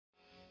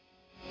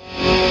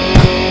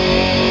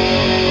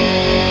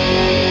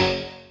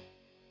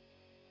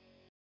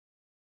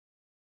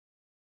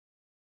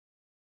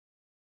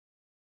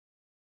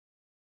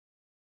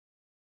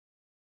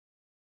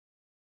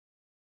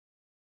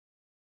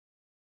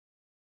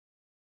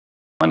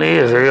When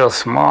he was real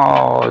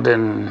small,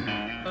 didn't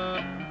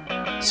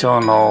show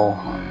no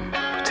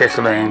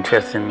particular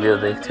interest in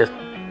music, just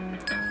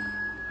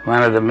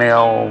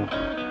run-of-the-mill,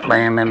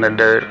 playing in the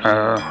dirt,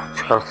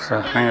 trucks,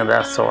 or things of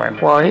that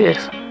sort. Well, he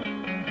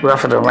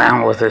roughed it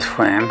around with his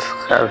friends,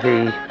 because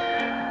he,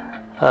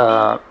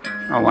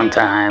 one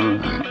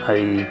time,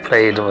 he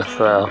played with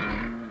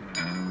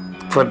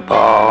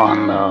football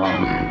on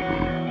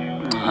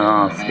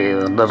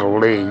the little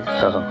league,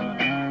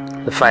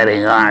 the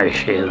Fighting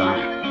Irish is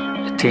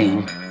the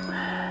team.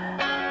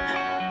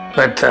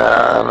 But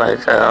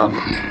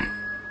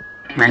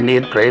and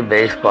he'd play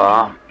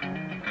baseball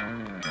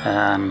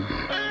and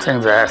things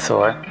of that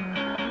sort.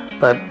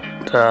 But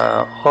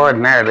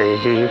ordinarily,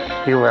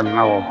 he wasn't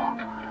no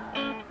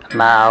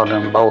loud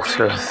and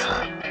boisterous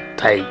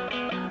type.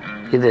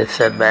 He just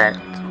sat back,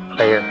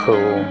 play it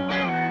cool.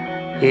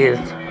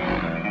 He'd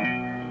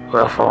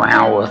rough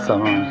around with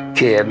them, and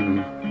kid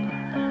and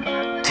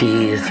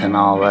tease and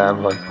all that,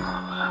 but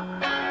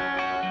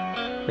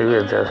he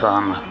was just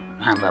on the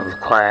kind of the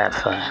quiet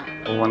side.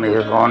 When he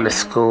was going to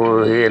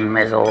school, he'd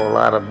make a whole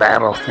lot of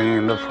battle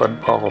scenes, the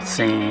football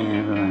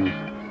scenes, and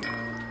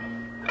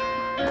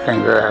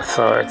things of that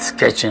sort,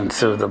 sketching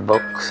through the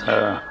books.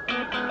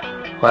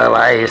 Well,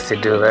 I used to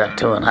do that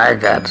too, and I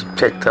got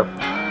picked up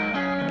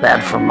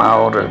that from my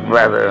older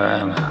brother.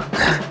 And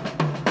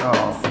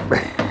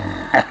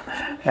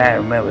I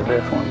remember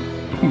this one.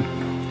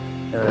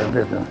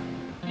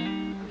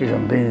 You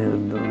can be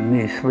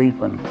me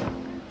sleeping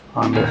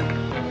on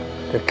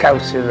the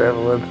couch that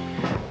was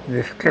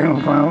just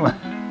came from.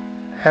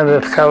 Had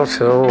this couch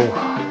for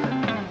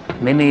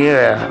many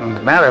years. As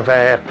a matter of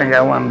fact, I think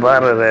I went and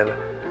bought it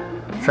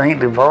at St.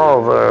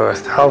 Paul's or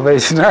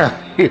Salvation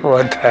Army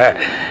one time.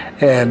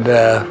 And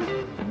that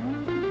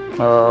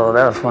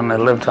was when I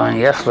lived on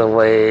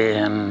Yesterday,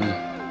 and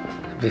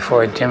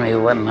before Jimmy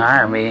wouldn't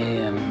hire me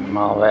and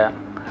all that.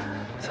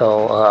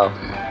 So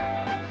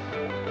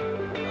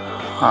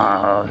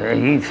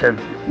he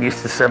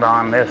used to sit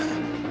on this,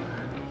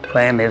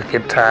 playing his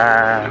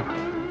guitar,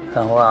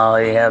 and while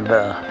he had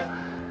the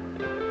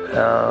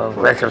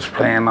records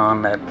playing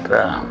on that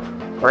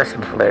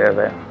record player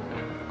there,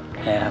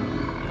 and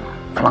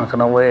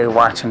plunking away,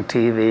 watching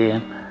TV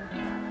and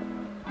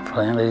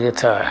playing the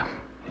guitar.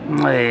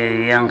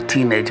 A young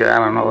teenager, I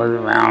don't know, was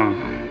around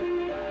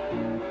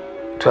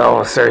 12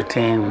 or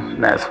 13.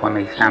 That's when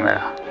he kind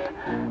of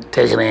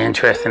taken an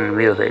interest in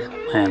music,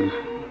 and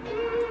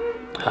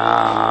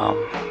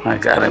I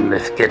got him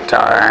this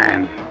guitar,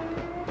 and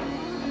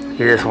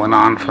he just went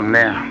on from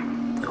there.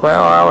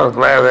 Well, I was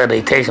glad that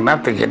he taken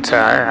up the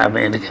guitar. I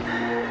mean,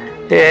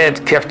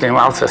 it kept him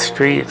off the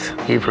streets.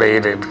 He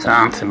played it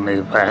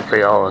constantly,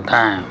 practically all the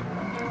time.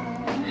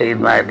 He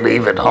might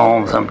leave it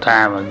home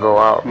sometime and go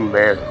out and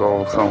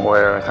go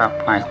somewhere or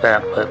something like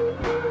that, but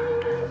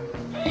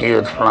he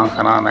was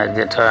flunking on that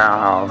guitar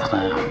all the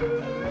time.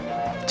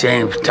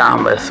 James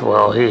Thomas,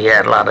 well, he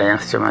had a lot of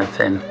instruments,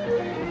 and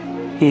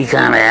he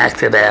kind of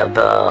acted as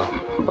the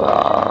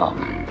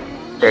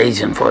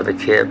agent for the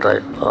kid,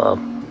 like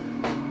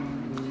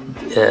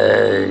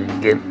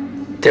get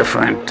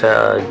different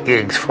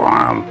gigs for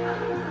him,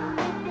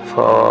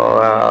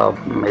 for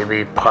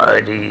maybe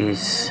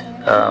parties,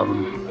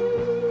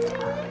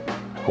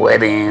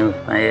 weddings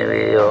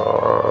maybe,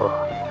 or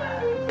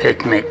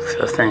picnics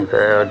or things,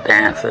 or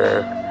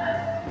dances,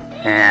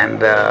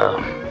 and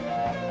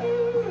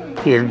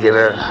he'd get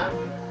a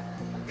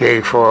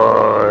gig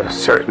for a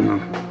certain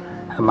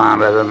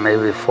amount of them,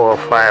 maybe 4 or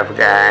 5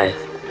 guys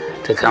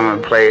to come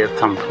and play at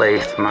some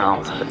place and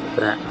all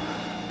that.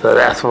 So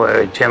that's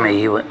where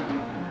Jimmy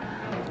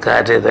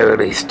got his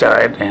early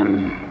start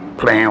in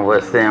playing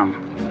with them.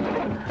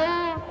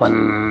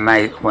 One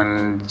night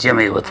when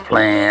Jimmy was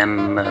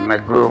playing in the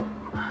group,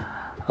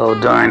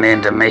 during the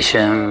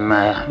intermission,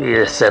 he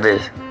just set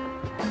his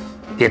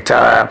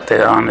guitar up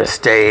there on the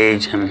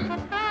stage, and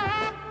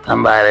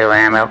somebody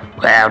ran up,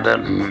 grabbed it,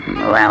 and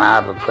ran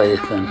out of the place.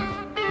 And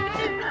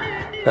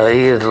so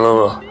he was a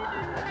little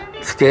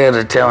scared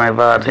to tell me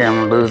about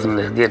him losing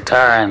his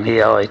guitar, and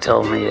he always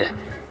told me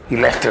he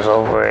left it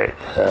over at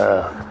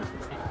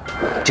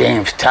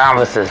James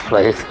Thomas's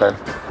place, but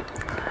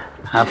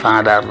I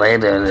found out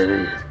later that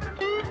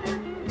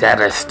he got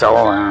it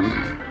stolen.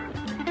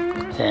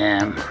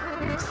 And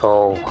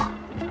so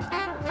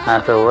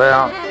I said,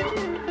 well,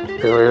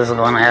 he's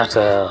going to have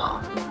to,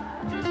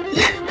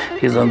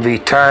 he's going to be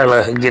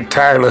get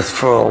tireless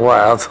for a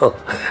while. So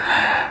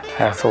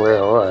that's the way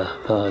it was.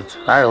 So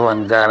I went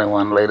and got him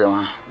one later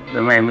on.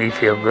 It made me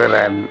feel good.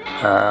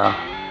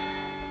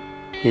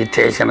 He'd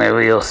taken a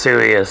real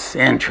serious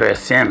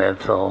interest in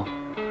it, so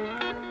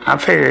I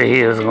figured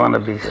he was going to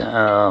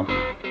become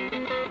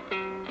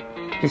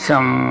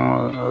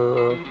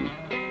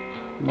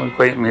a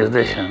great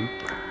musician.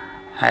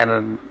 I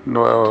don't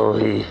know,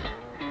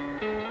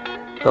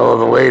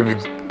 the way he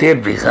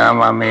did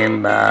become, I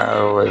mean,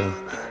 was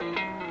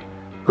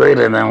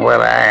greater than what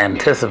I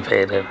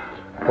anticipated.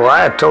 Well,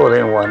 I told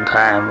him one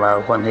time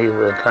when he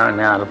was learning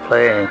how to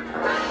play,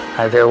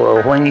 I said,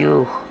 well, when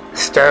you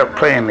start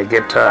playing the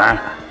guitar,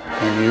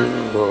 and you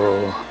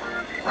will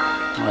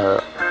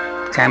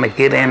kind of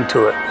get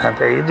into it. I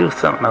said, you do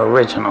something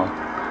original.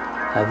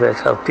 I said,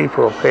 because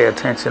people will pay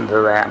attention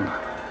to that and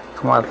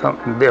come out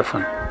something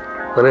different,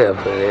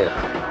 whatever it is.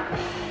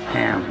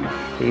 And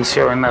he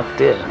sure enough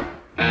did.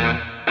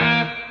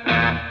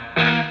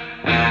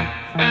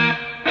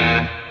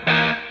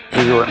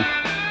 He would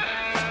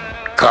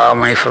call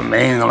me from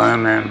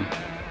England, and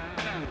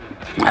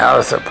I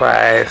was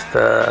surprised.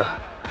 I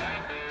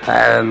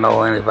didn't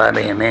know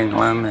anybody in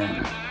England,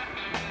 and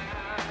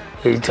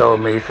he told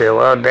me, he said,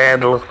 well,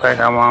 Dad, it looks like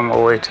I'm on my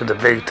way to the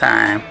big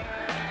time.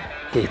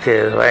 He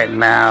said, right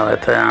now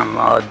I'm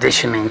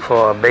auditioning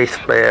for a bass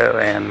player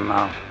and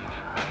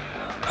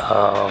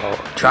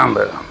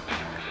drummer.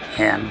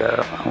 And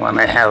when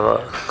they have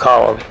a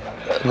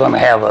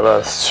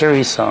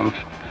threesome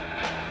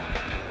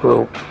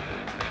group,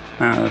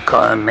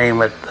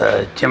 name it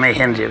Jimi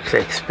Hendrix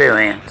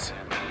Experience.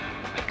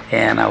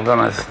 And I'm going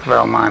to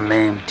spell my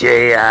name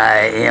Jimi.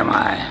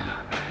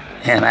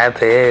 And I said,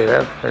 hey,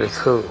 that's pretty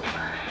cool.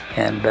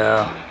 And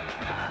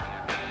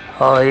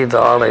he's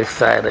all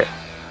excited.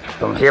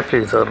 Some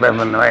hippies are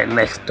living right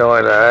next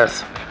door to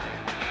us.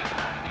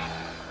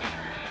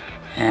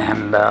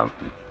 And I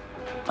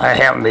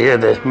happened to hear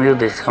this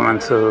music coming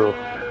through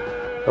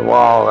the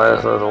wall.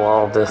 There's the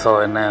wall this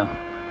or now.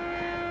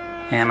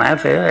 And I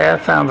said, hey,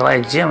 that sounds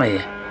like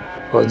Jimi.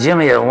 Well,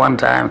 Jimi at one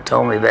time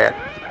told me that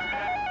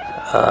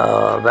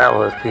that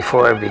was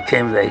before it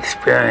became the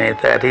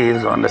Experience, that he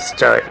was going to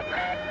start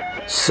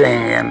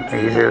singing.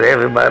 He said,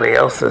 everybody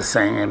else is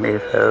singing. He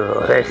said,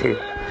 well, heck, he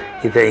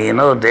said, you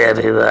know, Dad,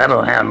 he said, I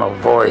don't have no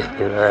voice. He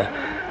said,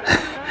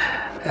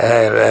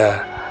 and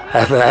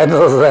I said, I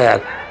know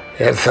that.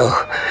 And so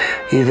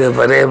he said,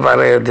 but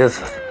everybody is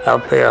just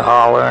out there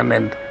hollering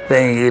and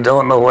saying you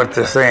don't know what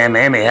they're saying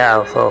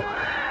anyhow. So,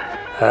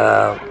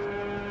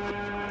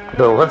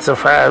 but what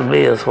surprised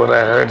me is when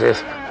I heard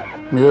this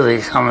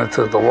music coming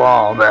through the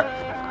wall that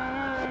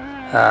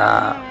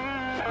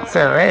I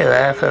said, hey,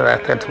 I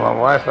said to my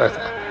wife, I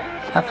said,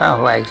 that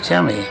sounds like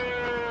Jimi.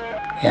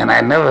 And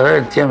I never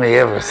heard Jimi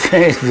ever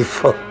sing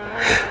before.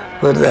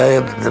 But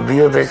the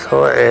music,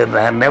 and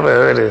I never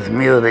heard his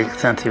music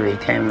since he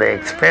became the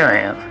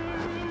Experience.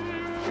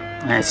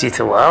 And she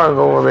said, well, I'll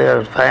go over there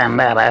and find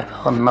that. I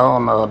thought,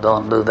 no,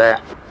 don't do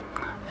that.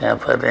 Yeah,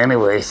 but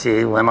anyway,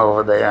 she went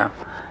over there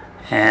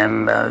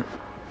and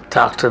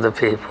talked to the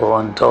people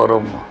and told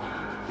them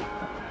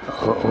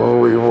who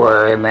we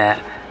were and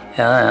that.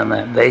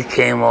 And they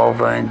came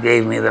over and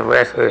gave me the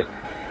record.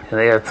 And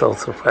they were so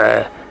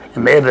surprised.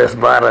 And they just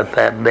bought it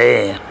that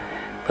day,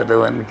 but they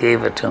wouldn't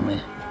give it to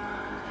me.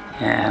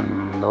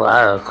 And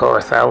of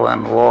course, I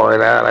wasn't wore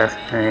it out. I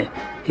said,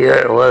 here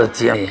it was,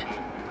 Jimi.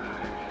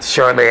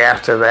 Shortly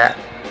after that,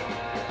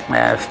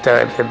 I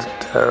started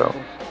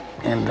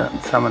in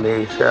some of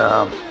these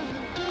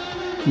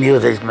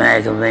music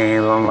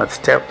magazines with my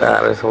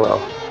stepdaughter as well.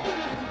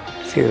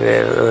 See,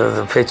 there was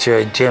a picture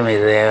of Jimi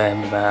there,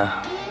 and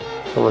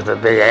it was a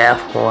big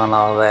afro and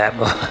all that.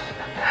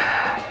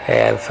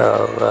 And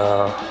so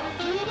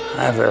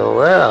I said,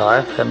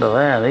 well,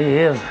 man, he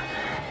is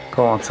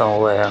going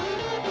somewhere.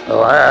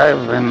 So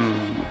I've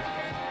been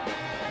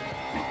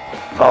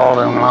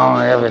following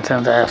along ever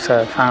since after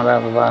I found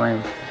out about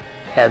him,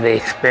 had the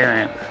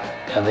Experience.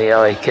 And they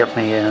always kept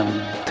me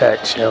in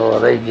touch. Well,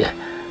 they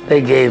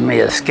gave me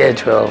a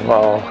schedule of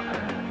all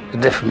the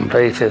different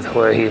places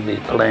where he'd be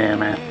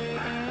playing at.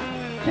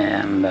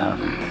 And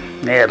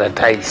they had a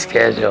tight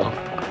schedule.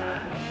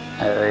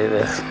 They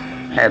just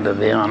had to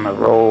be on the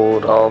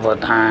road all the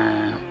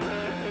time.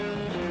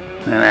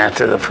 And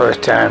after the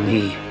first time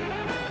he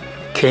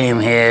came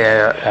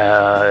here,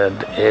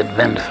 it had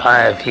been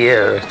 5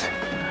 years.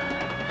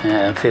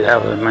 And I think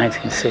that was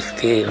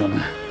 1968.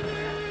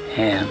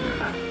 And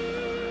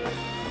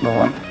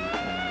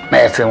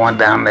Nancy went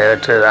down there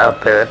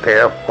out there at the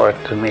airport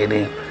to meet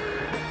him.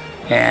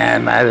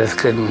 And I just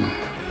couldn't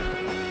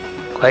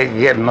quite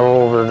getting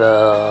over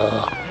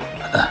the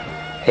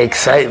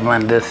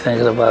excitement just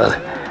thinking about it.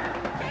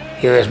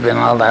 It's been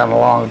all that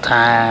long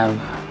time.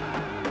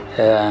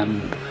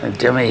 And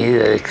Jimi,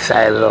 he's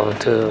excited over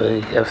too.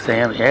 He kept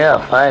saying, yeah,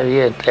 5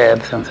 years,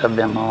 Dad, since I've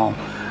been home.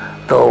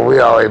 Though we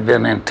always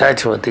been in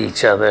touch with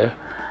each other,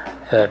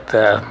 that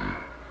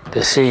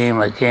to see him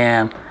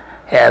again,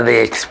 have the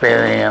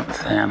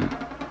Experience, and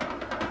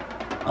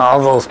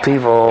all those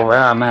people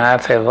around there, I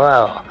said,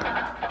 wow,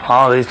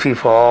 all these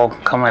people all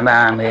coming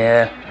down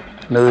here,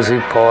 news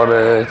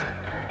reporters,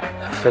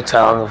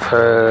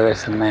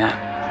 photographers, and that,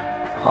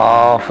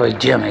 all for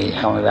Jimi.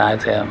 I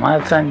said,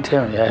 my son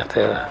Jimi, I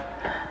said,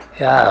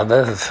 yeah,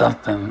 this is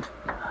something.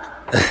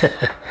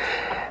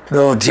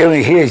 Though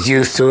Jimi, he is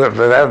used to it,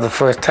 but that was the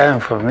first time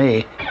for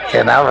me.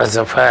 And I was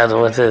surprised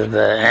with his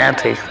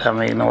antics. I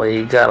mean, the way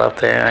he got up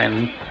there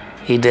and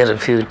he did a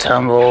few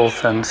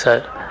tumbles and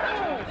such.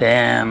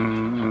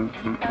 And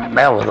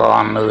that was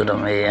all new to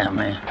me. I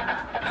mean,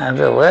 I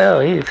said, well,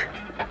 he's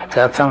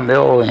got some of the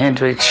old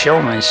Hendrix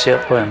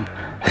showmanship when,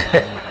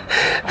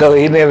 though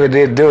he never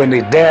did do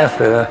any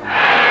dancing.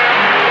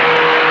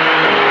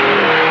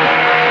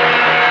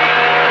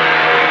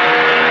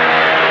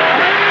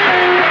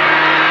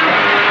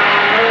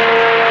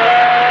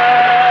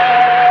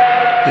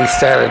 he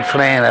started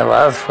playing it. Well,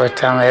 that was the first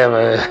time I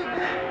ever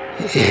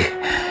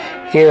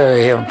hear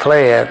him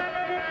play it.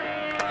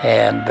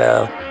 And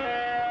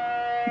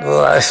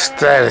well, I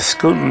started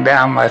scooting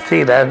down my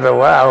feet. I thought,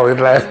 wow, we'd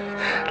like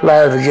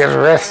to get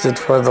arrested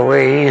for the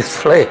way he's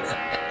playing.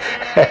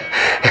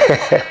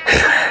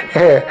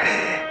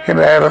 And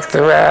I looked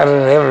around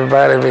and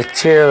everybody was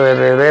cheering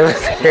and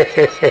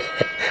everything.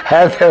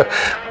 I thought,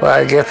 well,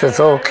 I guess it's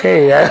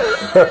okay.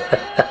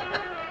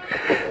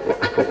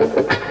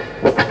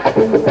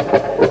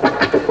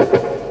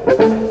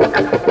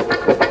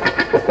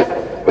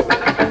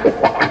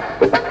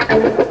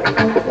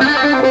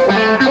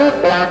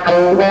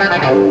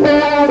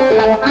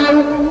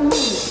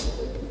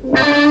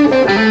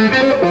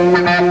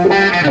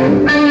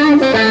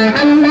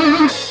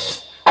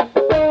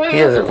 He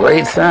is a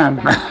great son.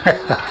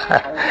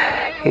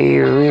 He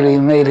really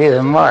made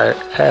his mark.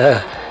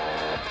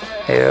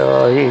 You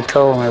know, he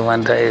told me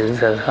one day, he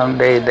said,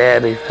 someday,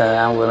 Daddy, said,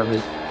 I'm going to be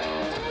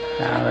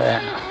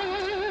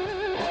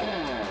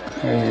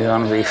he's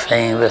going to be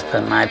famous.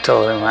 And I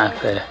told him, I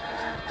said,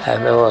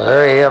 well,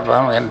 hurry up,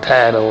 I'm getting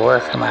tired of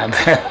working out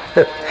there.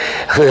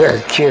 We were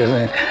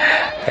kidding.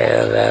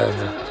 And I was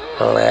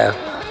laughing.